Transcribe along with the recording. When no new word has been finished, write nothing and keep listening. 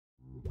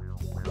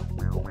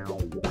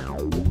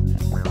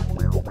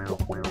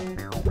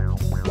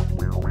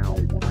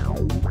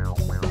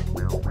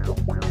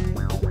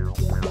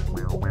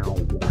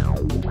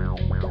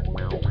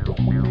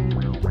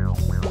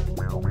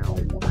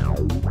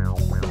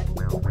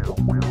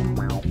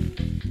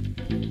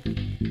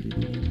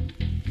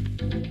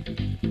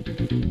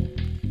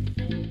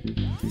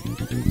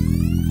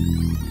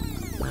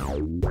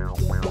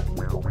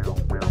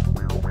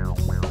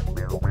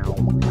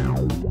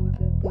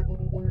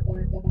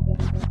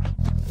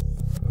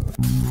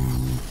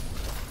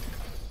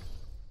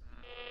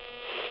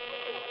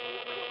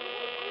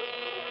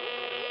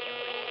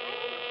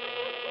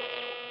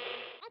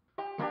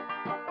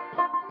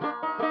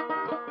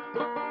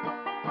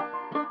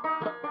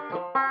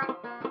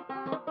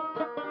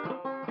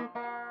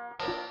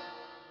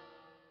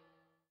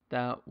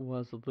That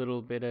was a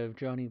little bit of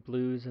Johnny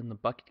Blues and the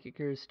Bucket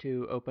Kickers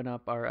to open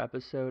up our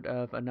episode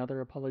of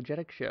Another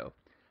Apologetics Show.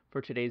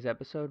 For today's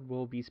episode,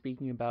 we'll be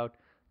speaking about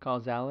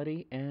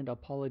causality and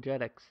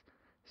apologetics.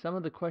 Some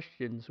of the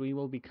questions we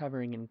will be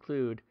covering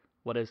include: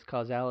 what is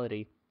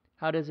causality?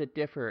 How does it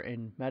differ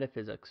in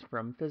metaphysics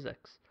from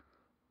physics?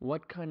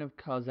 What kind of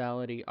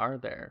causality are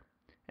there?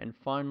 And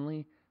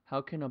finally,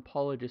 how can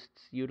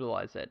apologists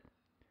utilize it?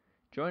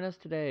 Join us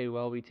today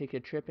while we take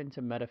a trip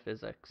into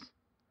metaphysics.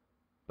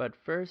 But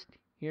first,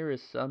 here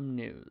is some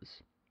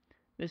news.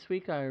 This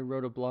week I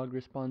wrote a blog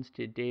response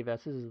to Dave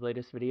S.'s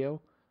latest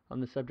video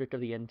on the subject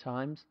of the end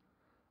times.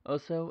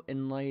 Also,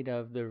 in light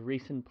of the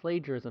recent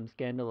plagiarism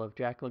scandal of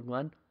Jacqueline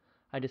Glenn,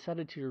 I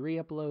decided to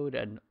re-upload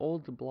an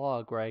old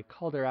blog where I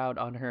called her out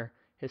on her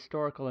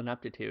historical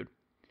ineptitude.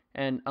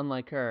 And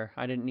unlike her,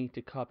 I didn't need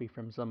to copy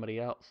from somebody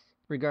else.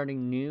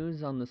 Regarding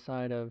news on the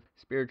side of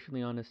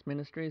Spiritually Honest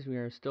Ministries, we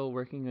are still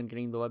working on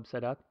getting the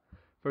website up.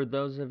 For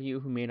those of you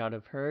who may not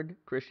have heard,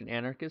 Christian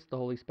Anarchist, the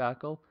Holy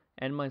Spackle,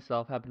 and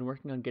myself have been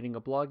working on getting a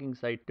blogging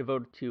site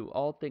devoted to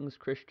all things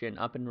Christian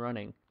up and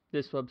running.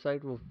 This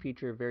website will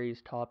feature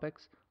various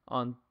topics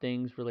on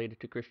things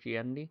related to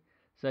Christianity,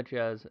 such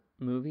as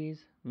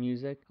movies,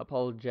 music,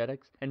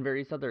 apologetics, and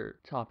various other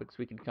topics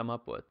we could come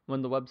up with.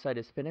 When the website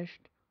is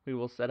finished, we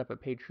will set up a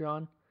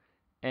Patreon,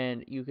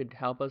 and you could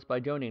help us by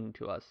donating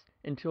to us.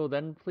 Until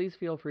then, please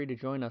feel free to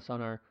join us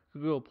on our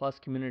Google Plus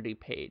community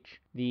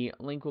page. The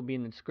link will be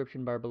in the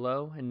description bar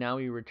below, and now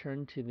we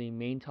return to the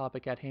main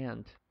topic at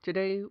hand.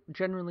 Today,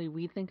 generally,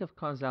 we think of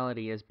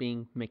causality as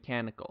being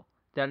mechanical.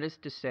 That is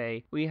to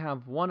say, we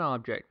have one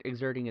object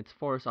exerting its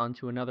force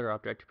onto another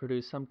object to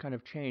produce some kind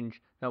of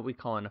change that we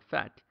call an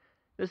effect.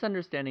 This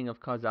understanding of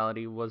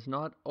causality was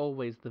not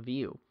always the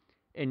view.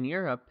 In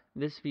Europe,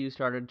 this view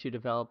started to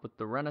develop with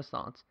the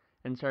Renaissance,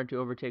 and started to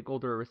overtake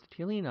older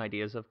Aristotelian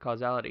ideas of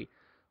causality,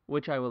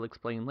 which I will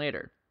explain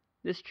later.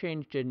 This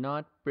change did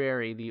not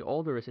bury the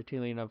old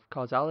Aristotelian of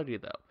causality,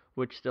 though,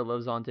 which still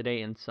lives on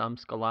today in some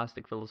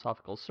scholastic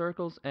philosophical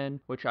circles, and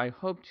which I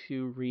hope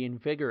to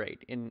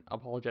reinvigorate in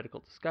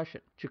apologetical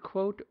discussion. To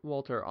quote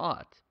Walter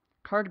Ott,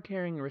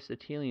 card-carrying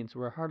Aristotelians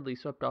were hardly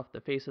swept off the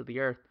face of the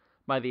earth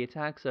by the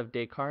attacks of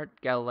Descartes,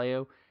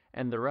 Galileo,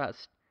 and the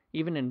rest.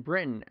 Even in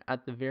Britain,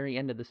 at the very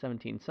end of the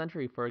 17th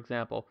century, for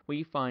example,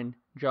 we find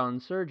John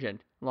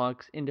Serjeant,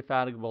 Locke's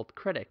indefatigable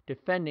critic,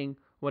 defending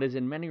what is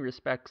in many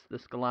respects the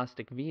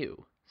scholastic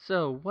view.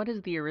 So, what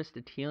is the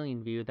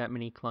Aristotelian view that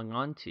many clung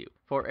on to?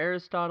 For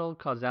Aristotle,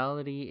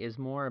 causality is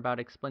more about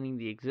explaining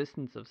the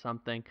existence of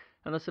something,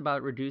 and less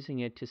about reducing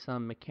it to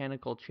some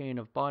mechanical chain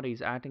of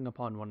bodies acting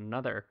upon one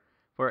another.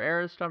 For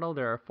Aristotle,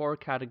 there are four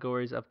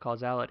categories of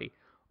causality,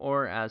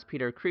 or as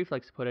Peter Kreeft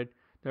likes to put it,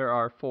 there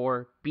are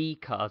four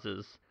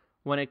B-causes.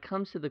 When it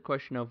comes to the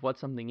question of what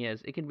something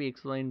is, it can be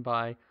explained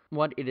by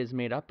what it is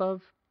made up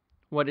of,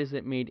 what is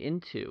it made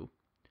into,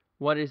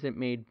 what is it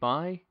made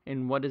by,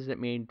 and what is it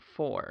made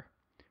for.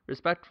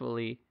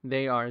 Respectively,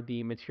 they are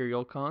the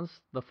material cause,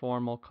 the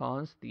formal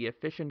cause, the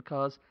efficient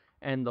cause,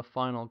 and the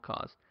final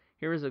cause.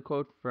 Here is a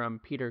quote from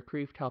Peter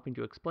Kreeft helping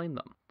to explain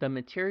them. The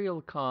material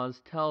cause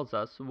tells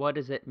us what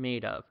is it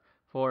made of.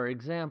 For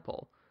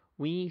example,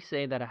 we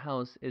say that a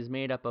house is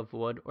made up of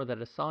wood, or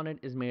that a sonnet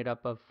is made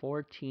up of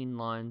 14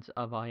 lines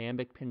of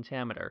iambic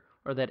pentameter,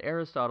 or that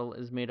Aristotle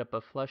is made up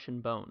of flesh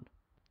and bone.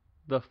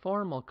 The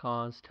formal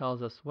cause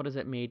tells us what is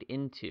it made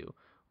into,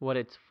 what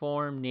its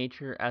form,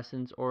 nature,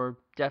 essence, or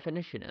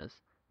definition is.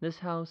 This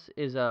house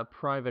is a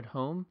private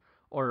home,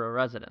 or a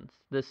residence.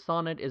 This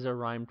sonnet is a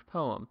rhymed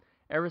poem.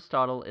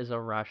 Aristotle is a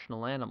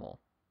rational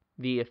animal.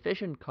 The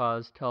efficient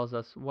cause tells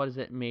us what is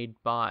it made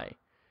by.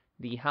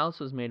 The house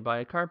was made by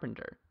a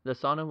carpenter. The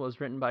sonnet was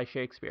written by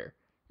Shakespeare.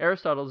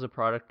 Aristotle is a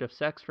product of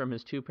sex from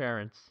his two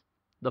parents.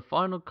 The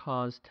final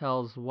cause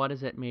tells what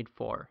is it made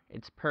for,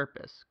 its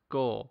purpose,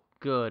 goal,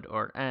 good,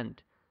 or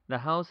end. The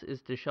house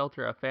is to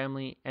shelter a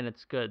family and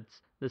its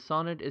goods. The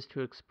sonnet is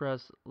to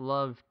express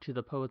love to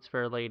the poet's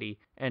fair lady.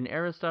 And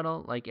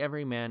Aristotle, like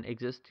every man,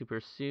 exists to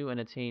pursue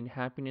and attain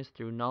happiness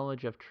through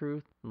knowledge of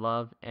truth,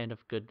 love, and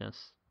of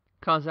goodness.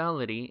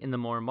 Causality, in the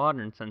more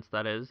modern sense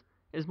that is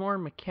more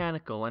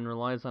mechanical and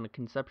relies on a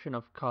conception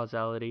of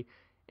causality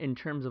in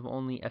terms of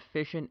only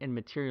efficient and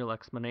material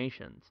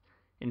explanations.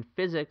 In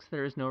physics,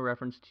 there is no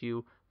reference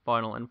to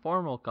final and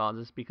formal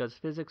causes because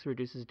physics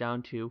reduces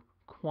down to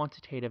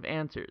quantitative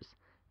answers.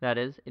 That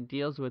is, it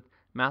deals with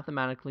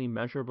mathematically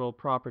measurable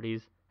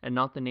properties and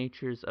not the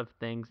natures of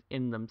things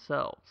in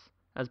themselves,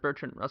 as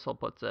Bertrand Russell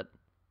puts it.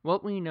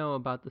 What we know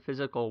about the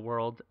physical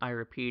world, I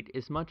repeat,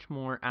 is much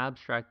more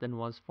abstract than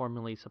was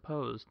formerly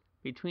supposed.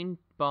 Between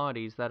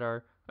bodies that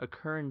are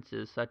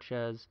occurrences such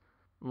as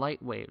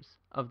light waves,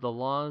 of the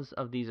laws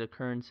of these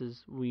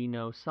occurrences we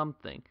know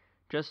something,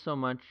 just so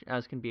much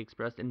as can be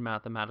expressed in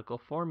mathematical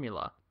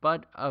formula,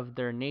 but of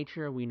their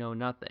nature we know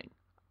nothing.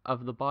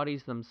 Of the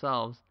bodies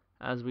themselves,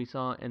 as we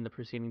saw in the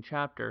preceding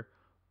chapter,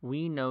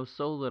 we know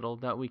so little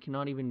that we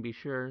cannot even be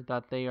sure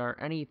that they are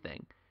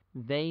anything.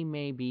 They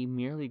may be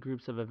merely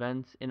groups of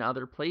events in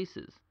other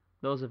places,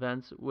 those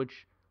events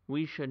which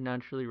we should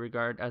naturally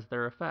regard as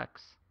their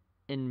effects.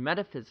 In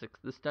metaphysics,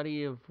 the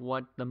study of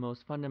what the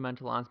most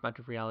fundamental aspect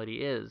of reality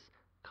is,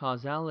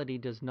 causality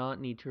does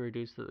not need to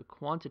reduce to the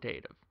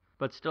quantitative,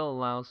 but still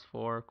allows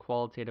for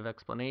qualitative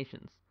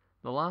explanations.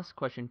 The last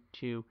question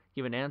to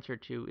give an answer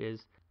to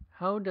is,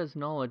 how does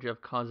knowledge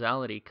of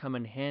causality come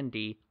in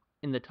handy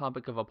in the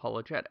topic of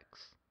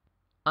apologetics?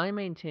 I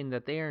maintain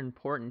that they are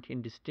important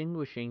in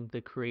distinguishing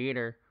the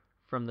creator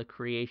from the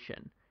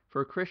creation.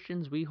 For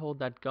Christians, we hold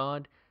that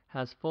God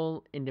has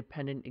full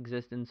independent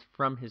existence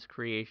from his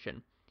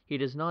creation. He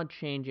does not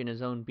change in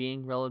his own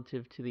being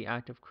relative to the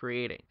act of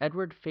creating.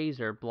 Edward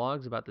Fazer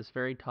blogs about this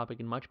very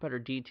topic in much better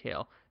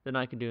detail than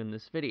I can do in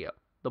this video.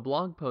 The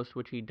blog post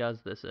which he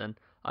does this in,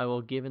 I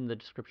will give in the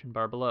description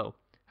bar below.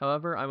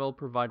 However, I will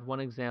provide one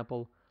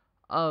example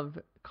of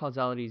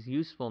causality's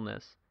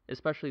usefulness,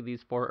 especially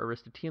these four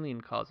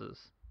Aristotelian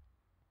causes.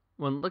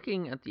 When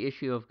looking at the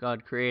issue of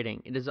God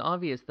creating, it is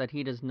obvious that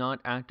he does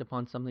not act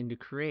upon something to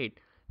create.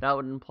 That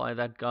would imply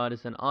that God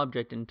is an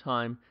object in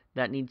time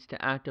that needs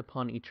to act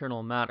upon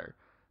eternal matter.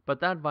 But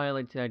that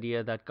violates the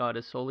idea that God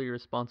is solely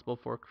responsible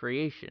for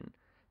creation,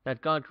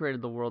 that God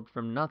created the world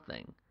from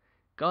nothing.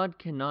 God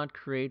cannot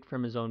create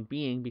from his own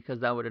being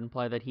because that would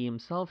imply that he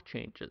himself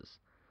changes.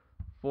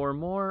 For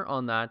more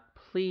on that,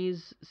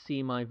 please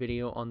see my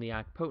video on the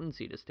act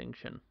potency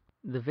distinction,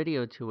 the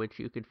video to which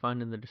you could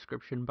find in the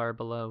description bar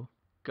below.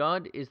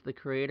 God is the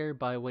creator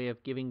by way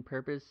of giving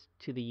purpose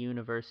to the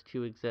universe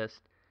to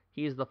exist.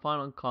 He is the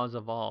final cause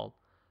of all.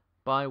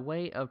 By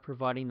way of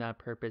providing that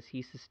purpose,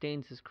 he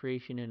sustains his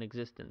creation in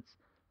existence.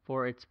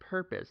 For its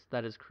purpose,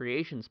 that is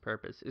creation's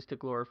purpose, is to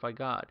glorify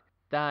God.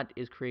 That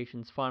is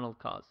creation's final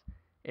cause.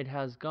 It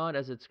has God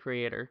as its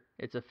creator,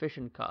 its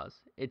efficient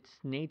cause. Its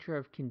nature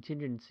of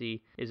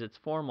contingency is its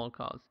formal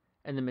cause,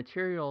 and the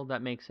material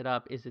that makes it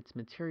up is its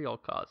material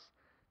cause.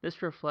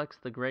 This reflects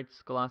the great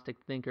scholastic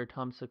thinker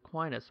Thomas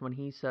Aquinas when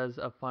he says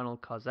of final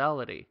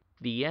causality,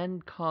 "The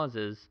end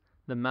causes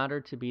the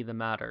matter to be the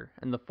matter,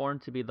 and the form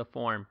to be the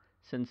form,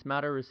 since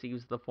matter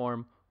receives the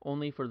form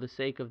only for the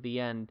sake of the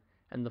end,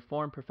 and the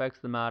form perfects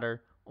the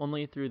matter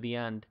only through the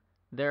end.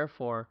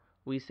 Therefore,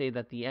 we say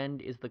that the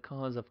end is the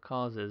cause of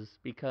causes,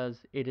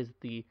 because it is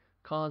the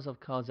cause of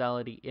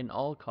causality in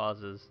all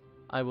causes."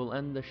 I will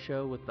end the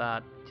show with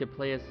that. To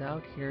play us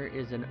out, here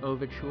is an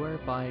Overture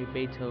by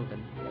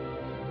Beethoven.